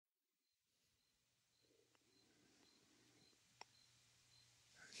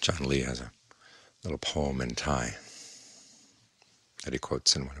John Lee has a little poem in Thai that he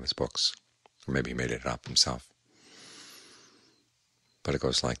quotes in one of his books, or maybe he made it up himself. But it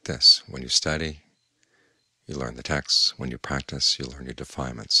goes like this: when you study, you learn the texts. When you practice, you learn your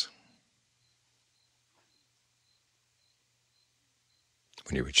defilements.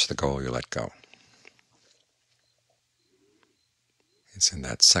 When you reach the goal, you let go. It's in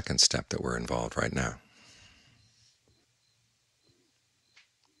that second step that we're involved right now.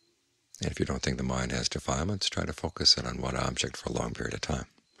 And if you don't think the mind has defilements, try to focus it on one object for a long period of time.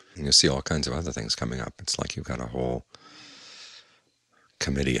 And you'll see all kinds of other things coming up. It's like you've got a whole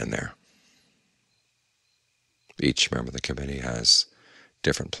committee in there. Each member of the committee has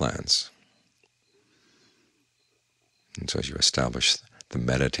different plans. And so as you establish the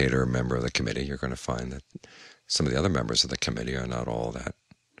meditator member of the committee, you're going to find that some of the other members of the committee are not all that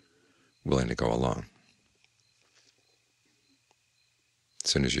willing to go along. As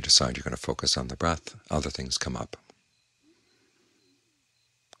soon as you decide you're going to focus on the breath, other things come up.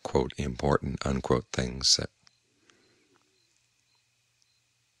 Quote, important, unquote, things that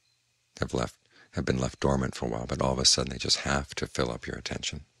have been left dormant for a while, but all of a sudden they just have to fill up your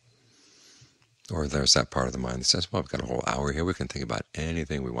attention. Or there's that part of the mind that says, well, we've got a whole hour here, we can think about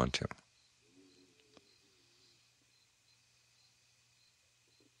anything we want to.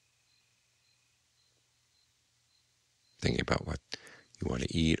 Thinking about what you want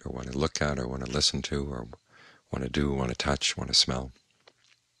to eat, or want to look at, or want to listen to, or want to do, want to touch, want to smell.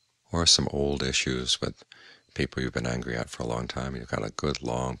 Or some old issues with people you've been angry at for a long time, and you've got a good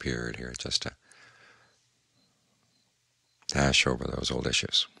long period here just to hash over those old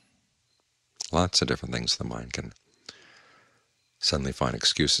issues. Lots of different things the mind can suddenly find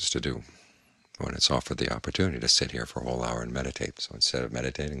excuses to do when it's offered the opportunity to sit here for a whole hour and meditate. So instead of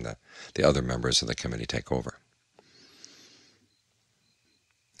meditating, the other members of the committee take over.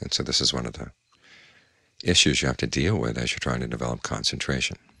 And so this is one of the issues you have to deal with as you're trying to develop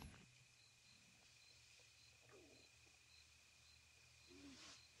concentration.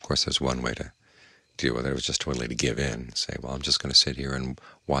 Of course, there's one way to deal with it. It was just totally to give in and say, well, I'm just going to sit here and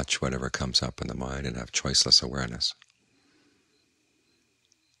watch whatever comes up in the mind and have choiceless awareness.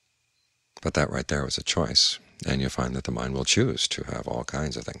 But that right there was a choice, and you find that the mind will choose to have all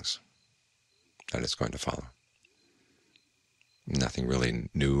kinds of things that it's going to follow. Nothing really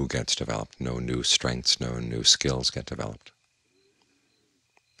new gets developed, no new strengths, no new skills get developed,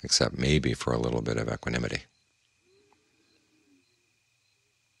 except maybe for a little bit of equanimity.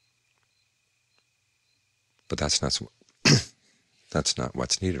 But that's not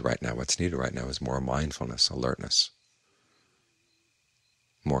what's needed right now. What's needed right now is more mindfulness, alertness,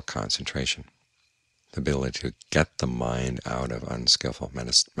 more concentration, the ability to get the mind out of unskillful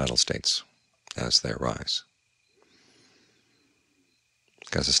mental states as they arise.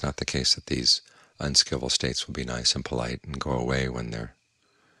 Because it's not the case that these unskillful states will be nice and polite and go away when they're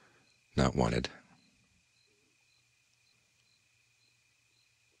not wanted.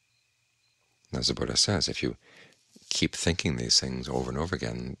 As the Buddha says, if you keep thinking these things over and over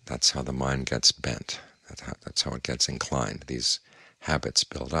again, that's how the mind gets bent. That's how it gets inclined. These habits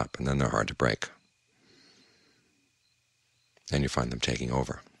build up, and then they're hard to break. And you find them taking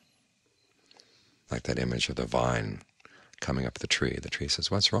over. Like that image of the vine coming up the tree. The tree says,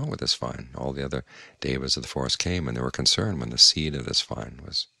 what's wrong with this vine? All the other devas of the forest came, and they were concerned when the seed of this vine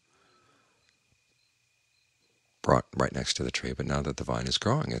was brought right next to the tree. But now that the vine is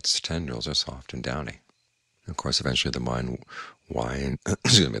growing, its tendrils are soft and downy. And of course, eventually the vine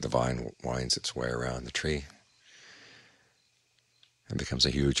winds its way around the tree and becomes a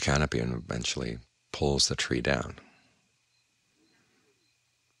huge canopy and eventually pulls the tree down.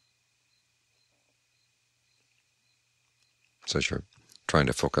 So as you're trying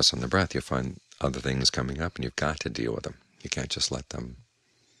to focus on the breath, you find other things coming up, and you've got to deal with them. You can't just let them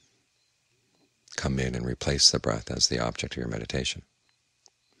come in and replace the breath as the object of your meditation.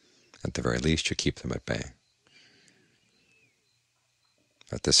 At the very least, you keep them at bay.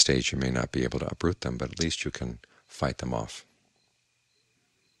 At this stage, you may not be able to uproot them, but at least you can fight them off.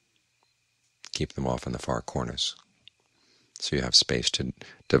 Keep them off in the far corners, so you have space to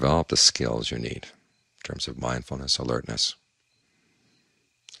develop the skills you need in terms of mindfulness, alertness,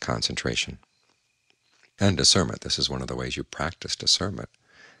 concentration, and discernment. This is one of the ways you practice discernment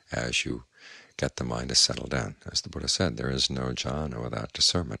as you get the mind to settle down. As the Buddha said, there is no jhana without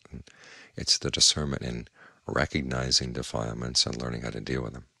discernment. And it's the discernment in recognizing defilements and learning how to deal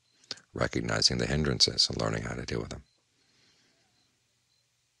with them, recognizing the hindrances and learning how to deal with them.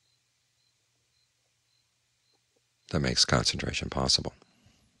 That makes concentration possible.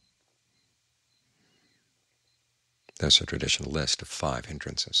 There's a traditional list of 5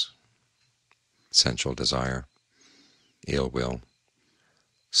 hindrances: sensual desire, ill will,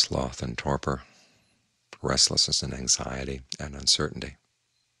 sloth and torpor, restlessness and anxiety, and uncertainty.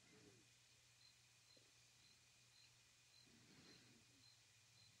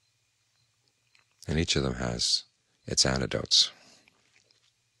 And each of them has its antidotes.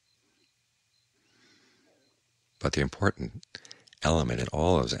 But the important element in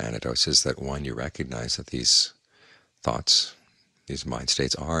all those antidotes is that, one, you recognize that these thoughts, these mind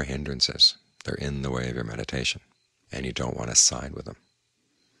states, are hindrances. They're in the way of your meditation, and you don't want to side with them.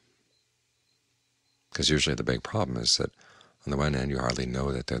 Because usually the big problem is that, on the one hand, you hardly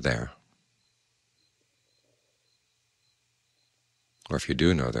know that they're there. Or if you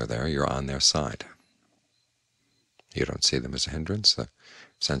do know they're there, you're on their side. You don't see them as a hindrance. The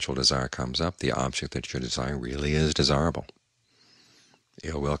sensual desire comes up. The object that you're desiring really is desirable.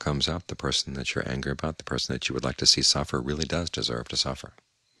 Ill will comes up. The person that you're angry about, the person that you would like to see suffer, really does deserve to suffer.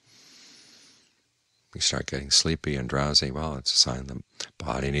 You start getting sleepy and drowsy, well, it's a sign the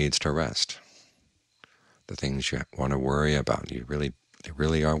body needs to rest. The things you want to worry about, they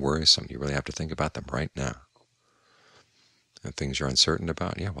really are worrisome. You really have to think about them right now. And things you're uncertain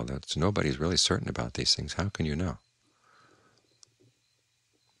about, yeah, well, nobody's really certain about these things. How can you know?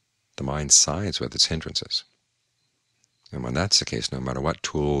 The mind sides with its hindrances. And when that's the case, no matter what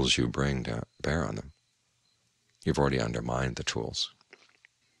tools you bring to bear on them, you've already undermined the tools.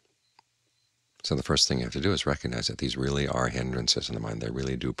 So the first thing you have to do is recognize that these really are hindrances in the mind. They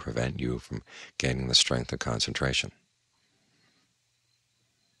really do prevent you from gaining the strength of concentration.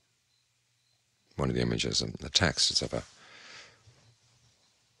 One of the images in the text is of a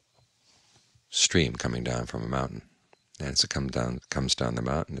stream coming down from a mountain. And as it comes down the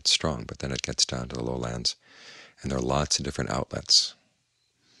mountain, it's strong, but then it gets down to the lowlands, and there are lots of different outlets.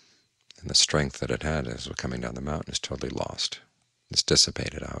 And the strength that it had as it was coming down the mountain is totally lost. It's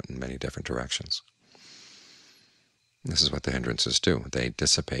dissipated out in many different directions. And this is what the hindrances do. They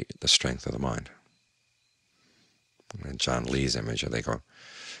dissipate the strength of the mind. In John Lee's image,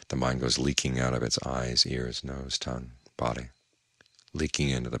 the mind goes leaking out of its eyes, ears, nose, tongue, body, leaking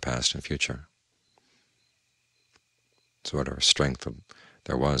into the past and future. So whatever strength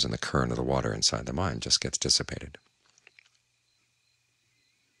there was in the current of the water inside the mind just gets dissipated.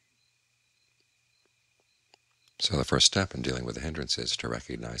 So the first step in dealing with the hindrances is to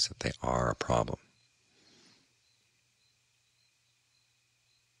recognize that they are a problem.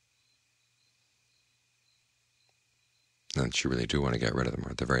 And that you really do want to get rid of them,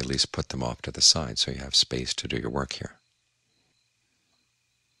 or at the very least put them off to the side so you have space to do your work here.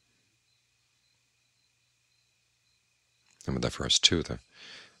 And with the first two, the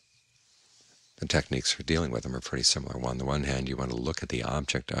techniques for dealing with them are pretty similar. On the one hand, you want to look at the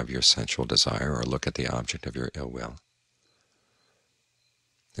object of your sensual desire, or look at the object of your ill will,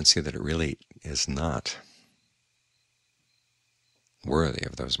 and see that it really is not worthy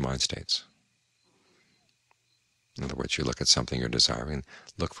of those mind states. In other words, you look at something you're desiring,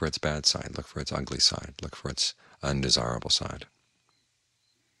 look for its bad side, look for its ugly side, look for its undesirable side.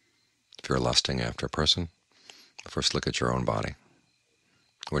 If you're lusting after a person, first look at your own body.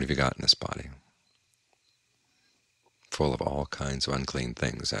 What have you got in this body? Full of all kinds of unclean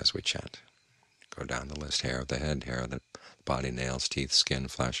things, as we chant. Go down the list: hair of the head, hair of the body, nails, teeth, skin,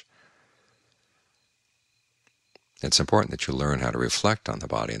 flesh. It's important that you learn how to reflect on the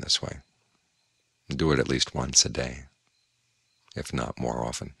body in this way. Do it at least once a day, if not more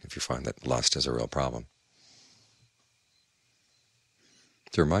often, if you find that lust is a real problem.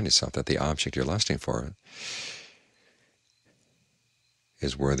 To remind yourself that the object you're lusting for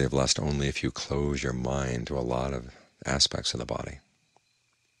is worthy of lust only if you close your mind to a lot of aspects of the body.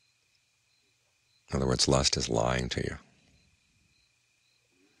 In other words, lust is lying to you.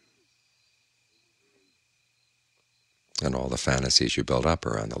 And all the fantasies you build up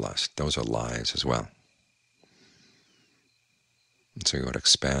around the lust, those are lies as well. And so you would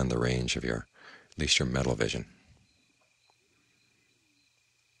expand the range of at least your mental vision.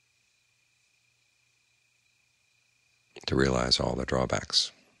 To realize all the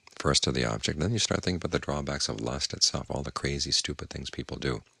drawbacks, first of the object, then you start thinking about the drawbacks of lust itself, all the crazy, stupid things people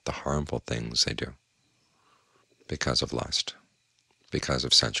do, the harmful things they do because of lust, because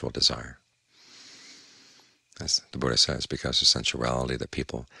of sensual desire. As the Buddha says, because of sensuality that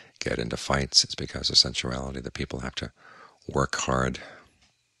people get into fights. It's because of sensuality that people have to work hard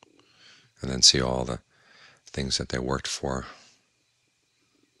and then see all the things that they worked for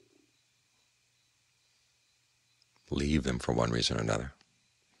leave them for one reason or another.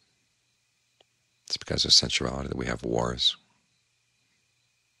 It's because of sensuality that we have wars.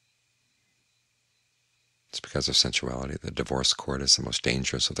 It's because of sensuality. The divorce court is the most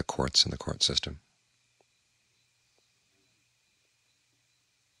dangerous of the courts in the court system.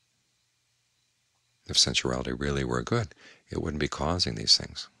 If sensuality really were good, it wouldn't be causing these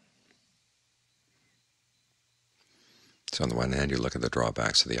things. So on the one hand, you look at the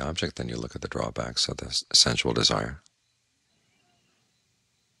drawbacks of the object, then you look at the drawbacks of the sensual desire.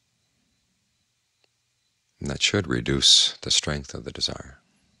 And that should reduce the strength of the desire.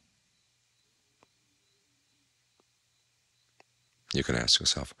 You can ask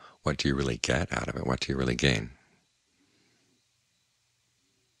yourself, what do you really get out of it? What do you really gain?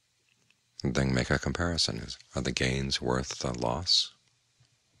 And then make a comparison. Are the gains worth the loss?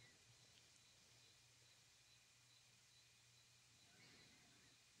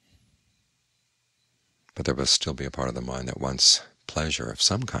 But there will still be a part of the mind that wants pleasure of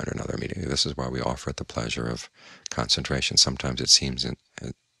some kind or another immediately. This is why we offer it the pleasure of concentration. Sometimes it seems in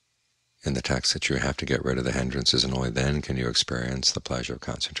the text that you have to get rid of the hindrances, and only then can you experience the pleasure of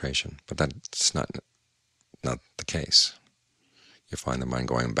concentration. But that's not the case. You find the mind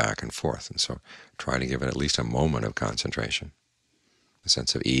going back and forth, and so try to give it at least a moment of concentration, a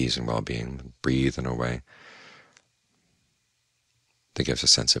sense of ease and well-being. Breathe in a way that gives a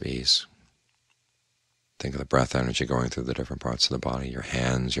sense of ease. Think of the breath energy going through the different parts of the body, your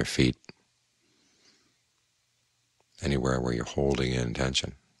hands, your feet, anywhere where you're holding in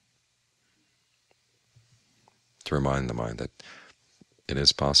tension, to remind the mind that it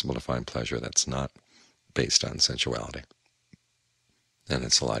is possible to find pleasure that's not based on sensuality. And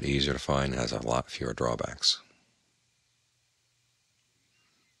it's a lot easier to find, has a lot fewer drawbacks.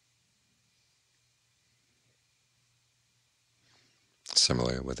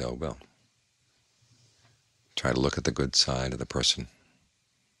 Similarly with ill will. Try to look at the good side of the person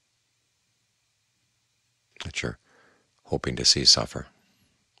that you're hoping to see suffer.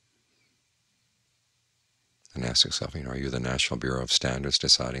 And ask yourself, are you the National Bureau of Standards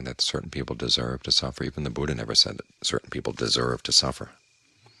deciding that certain people deserve to suffer? Even the Buddha never said that certain people deserve to suffer.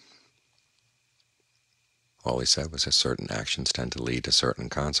 All he said was that certain actions tend to lead to certain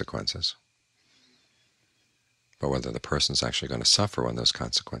consequences. But whether the person's actually going to suffer when those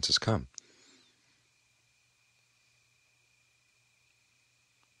consequences come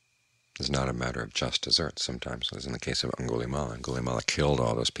is not a matter of just desserts. Sometimes, as in the case of Angulimala killed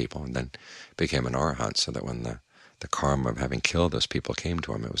all those people and then became an arhat, so that when the karma of having killed those people came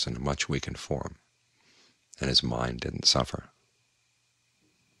to him, it was in a much weakened form, and his mind didn't suffer.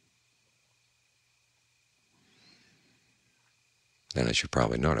 And as you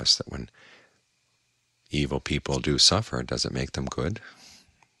probably noticed, that when evil people do suffer, does it make them good?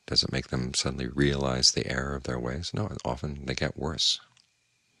 Does it make them suddenly realize the error of their ways? No, often they get worse.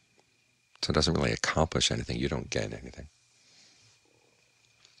 So it doesn't really accomplish anything. You don't gain anything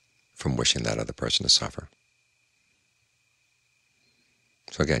from wishing that other person to suffer.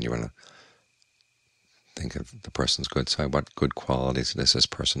 So again, you want to think of the person's good side. What good qualities does this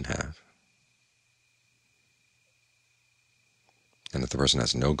person have? And if the person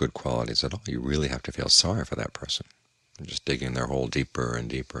has no good qualities at all, you really have to feel sorry for that person. You're just digging their hole deeper and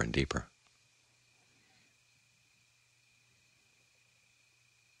deeper and deeper.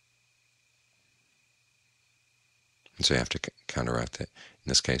 And so you have to counteract it. In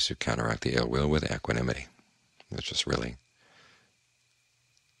this case, you counteract the ill will with equanimity, which is really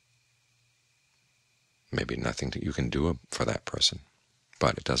maybe nothing that you can do for that person,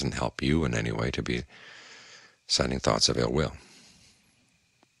 but it doesn't help you in any way to be sending thoughts of ill will.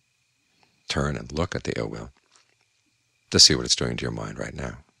 Turn and look at the ill will to see what it's doing to your mind right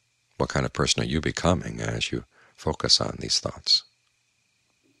now. What kind of person are you becoming as you focus on these thoughts?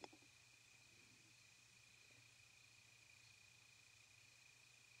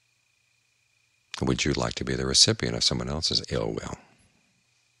 Would you like to be the recipient of someone else's ill will?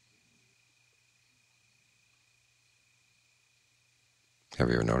 Have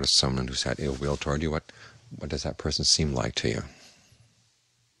you ever noticed someone who's had ill will toward you? What does that person seem like to you?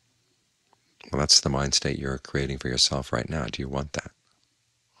 Well, that's the mind state you're creating for yourself right now. Do you want that?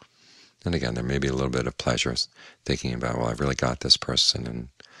 And again, there may be a little bit of pleasure thinking about, well, I've really got this person and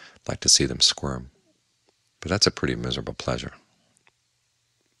I'd like to see them squirm. But that's a pretty miserable pleasure.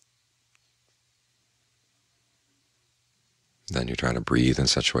 Then you try to breathe in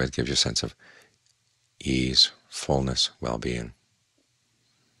such a way that gives you a sense of ease, fullness, well-being,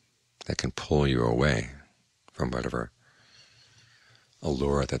 that can pull you away from whatever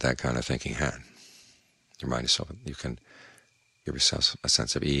allure that kind of thinking had. Remind yourself that you can give yourself a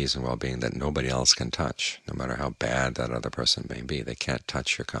sense of ease and well-being that nobody else can touch, no matter how bad that other person may be. They can't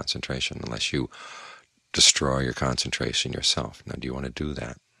touch your concentration unless you destroy your concentration yourself. Now, do you want to do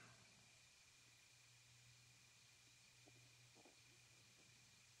that?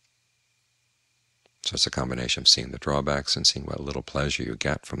 So it's a combination of seeing the drawbacks and seeing what little pleasure you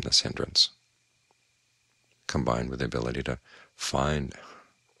get from this hindrance, combined with the ability to find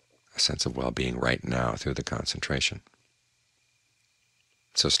a sense of well-being right now through the concentration.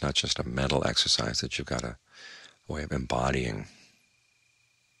 So it's not just a mental exercise, that you've got a way of embodying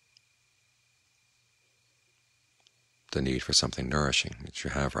the need for something nourishing that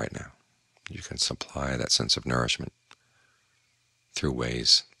you have right now. You can supply that sense of nourishment through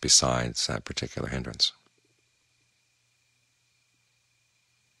ways besides that particular hindrance.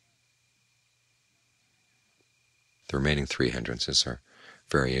 The remaining three hindrances are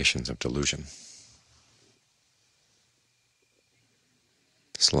variations of delusion.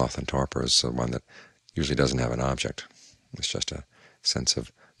 Sloth and torpor is the one that usually doesn't have an object. It's just a sense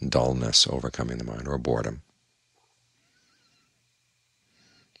of dullness overcoming the mind, or boredom.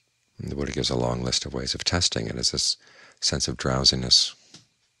 And the Buddha gives a long list of ways of testing it. Is this sense of drowsiness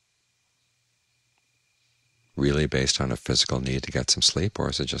really based on a physical need to get some sleep, or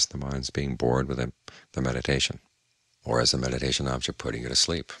is it just the mind's being bored with the meditation? Or is the meditation object putting you to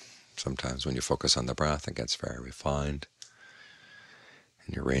sleep? Sometimes when you focus on the breath, it gets very refined,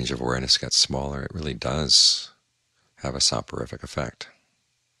 and your range of awareness gets smaller. It really does have a soporific effect.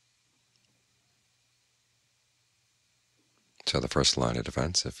 So the first line of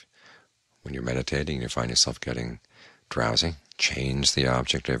defense, if when you're meditating you find yourself getting drowsy, change the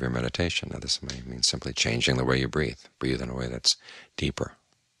object of your meditation. Now this may mean simply changing the way you breathe. Breathe in a way that's deeper,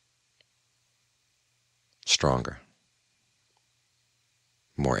 stronger,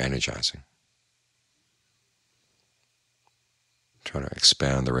 more energizing. Try to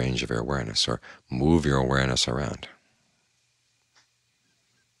expand the range of your awareness, or move your awareness around.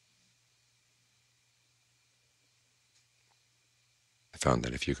 I found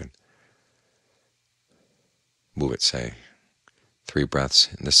that if you can move it, say, 3 breaths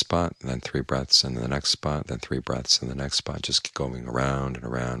in this spot, and then 3 breaths in the next spot, then 3 breaths in the next spot, just keep going around and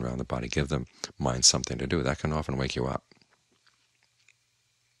around the body. Give the mind something to do. That can often wake you up.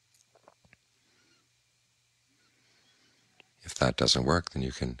 If that doesn't work, then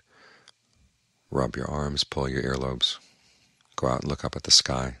you can rub your arms, pull your earlobes, go out and look up at the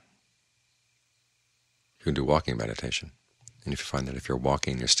sky. You can do walking meditation. And if you find that if you're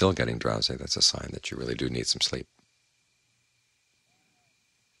walking and you're still getting drowsy, that's a sign that you really do need some sleep.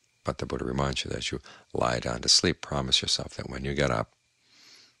 But the Buddha reminds you that as you lie down to sleep, promise yourself that when you get up,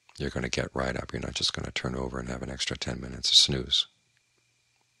 you're going to get right up. You're not just going to turn over and have an extra 10 minutes of snooze.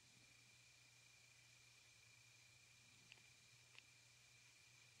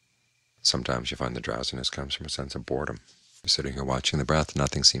 Sometimes you find the drowsiness comes from a sense of boredom. You're sitting here watching the breath,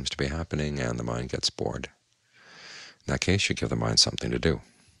 nothing seems to be happening, and the mind gets bored. In that case, you give the mind something to do.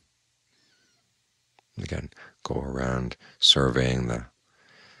 Again, go around surveying the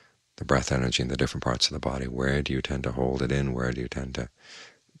breath energy in the different parts of the body. Where do you tend to hold it in? Where do you tend to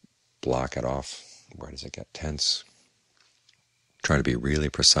block it off? Where does it get tense? Try to be really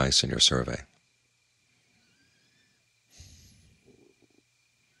precise in your survey.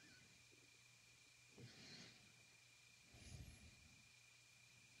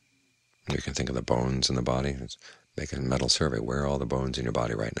 You can think of the bones in the body. Make a mental survey. Where are all the bones in your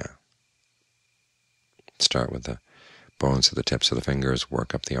body right now? Start with the bones of the tips of the fingers,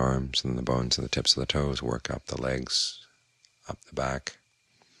 work up the arms, and then the bones of the tips of the toes, work up the legs, up the back,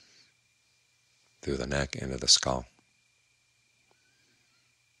 through the neck, into the skull.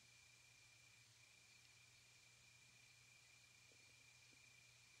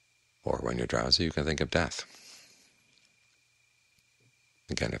 Or when you're drowsy, you can think of death.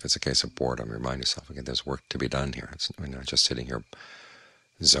 Again, if it's a case of boredom, remind yourself, again, there's work to be done here. We're not just sitting here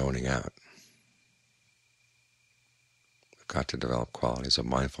zoning out. We've got to develop qualities of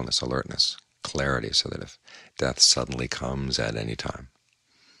mindfulness, alertness, clarity, so that if death suddenly comes at any time,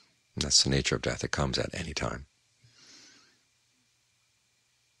 and that's the nature of death, it comes at any time,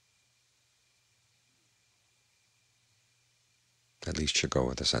 at least you go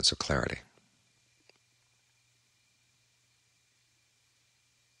with a sense of clarity.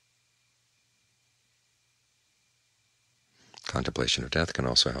 Contemplation of death can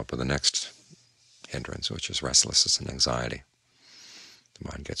also help with the next hindrance, which is restlessness and anxiety. The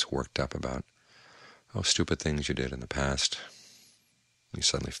mind gets worked up about, stupid things you did in the past. You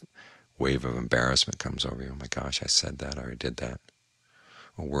suddenly, wave of embarrassment comes over you. Oh my gosh, I said that, or I did that.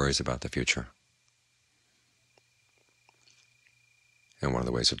 Or worries about the future. And one of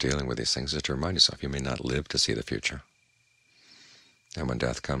the ways of dealing with these things is to remind yourself you may not live to see the future. And when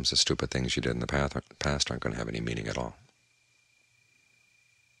death comes, the stupid things you did in the past aren't going to have any meaning at all.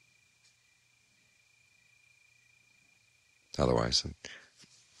 Otherwise,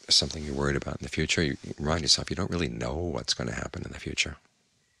 something you're worried about in the future, you remind yourself you don't really know what's going to happen in the future.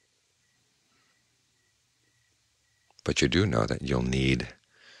 But you do know that you'll need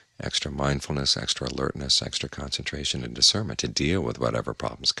extra mindfulness, extra alertness, extra concentration and discernment to deal with whatever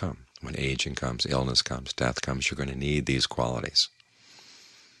problems come. When aging comes, illness comes, death comes, you're going to need these qualities.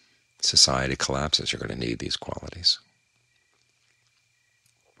 Society collapses, you're going to need these qualities.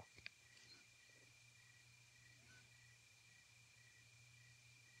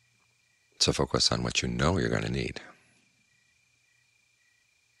 So focus on what you know you're going to need.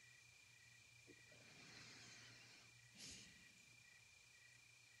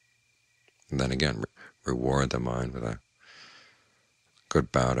 And then again, reward the mind with a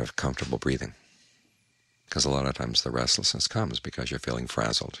good bout of comfortable breathing. Because a lot of times the restlessness comes because you're feeling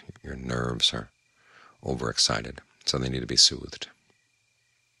frazzled. Your nerves are overexcited, so they need to be soothed.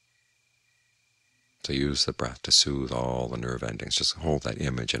 So use the breath to soothe all the nerve endings. Just hold that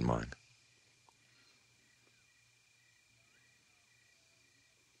image in mind.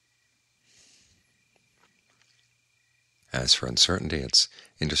 As for uncertainty, it's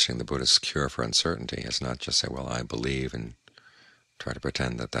interesting. The Buddha's cure for uncertainty is not just say, well, I believe, and try to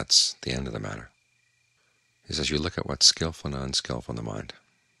pretend that that's the end of the matter. He says you look at what's skillful and unskillful in the mind.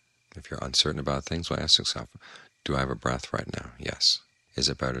 If you're uncertain about things, well, ask yourself, do I have a breath right now? Yes. Is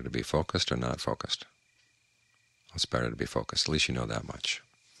it better to be focused or not focused? Well, it's better to be focused. At least you know that much.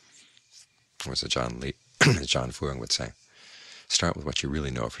 Or as John Fuang would say, start with what you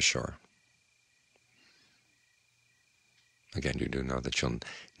really know for sure. Again, you do know that you'll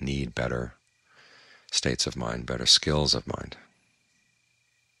need better states of mind, better skills of mind.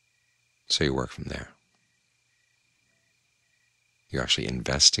 So you work from there. You actually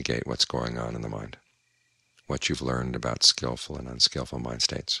investigate what's going on in the mind, what you've learned about skillful and unskillful mind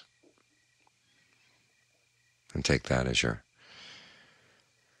states, and take that as your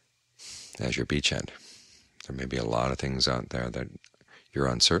beachhead. There may be a lot of things out there that you're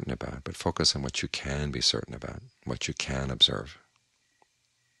uncertain about, but focus on what you can be certain about, what you can observe.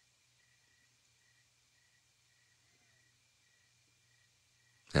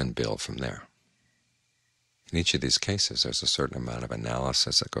 And build from there. In each of these cases, there's a certain amount of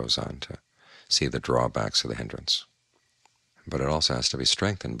analysis that goes on to see the drawbacks of the hindrance. But it also has to be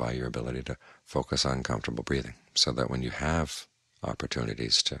strengthened by your ability to focus on comfortable breathing, so that when you have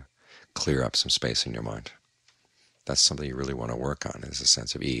opportunities to clear up some space in your mind, that's something you really want to work on, is a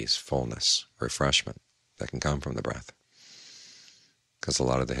sense of ease, fullness, refreshment that can come from the breath. Because a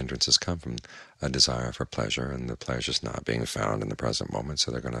lot of the hindrances come from a desire for pleasure, and the pleasure's not being found in the present moment,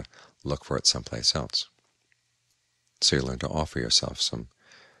 so they're going to look for it someplace else. So you learn to offer yourself some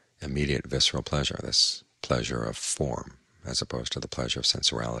immediate visceral pleasure, this pleasure of form, as opposed to the pleasure of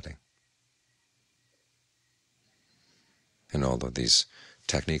sensuality. And although these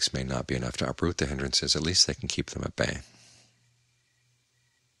techniques may not be enough to uproot the hindrances, at least they can keep them at bay.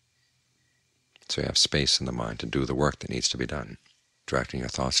 So you have space in the mind to do the work that needs to be done, directing your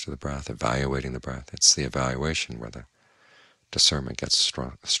thoughts to the breath, evaluating the breath. It's the evaluation where the discernment gets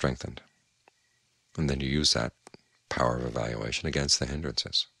strengthened. And then you use that power of evaluation against the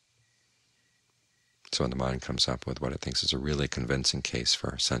hindrances. So when the mind comes up with what it thinks is a really convincing case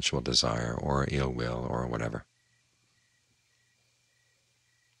for sensual desire or ill will or whatever,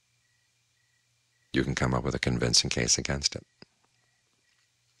 you can come up with a convincing case against it.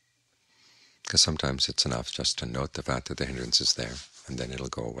 Because sometimes it's enough just to note the fact that the hindrance is there, and then it'll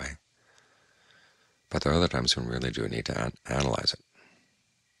go away. But there are other times when we really do need to analyze it,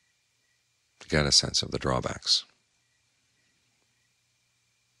 to get a sense of the drawbacks.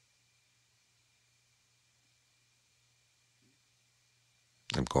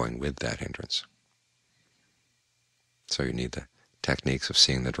 Of going with that hindrance. So you need the techniques of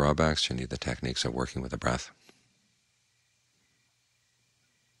seeing the drawbacks, you need the techniques of working with the breath.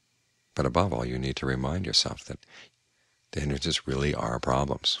 But above all, you need to remind yourself that the hindrances really are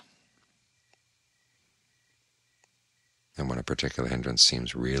problems. And when a particular hindrance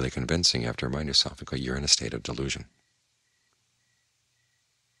seems really convincing, you have to remind yourself, because you're in a state of delusion.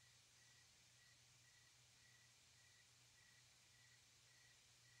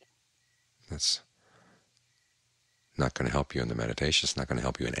 That's not going to help you in the meditation. It's not going to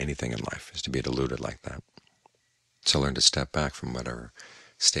help you in anything in life, is to be deluded like that. So learn to step back from whatever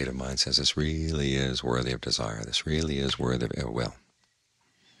state of mind says this really is worthy of desire, this really is worthy of ill will.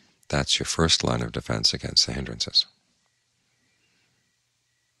 That's your first line of defense against the hindrances.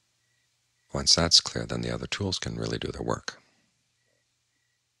 Once that's clear, then the other tools can really do their work.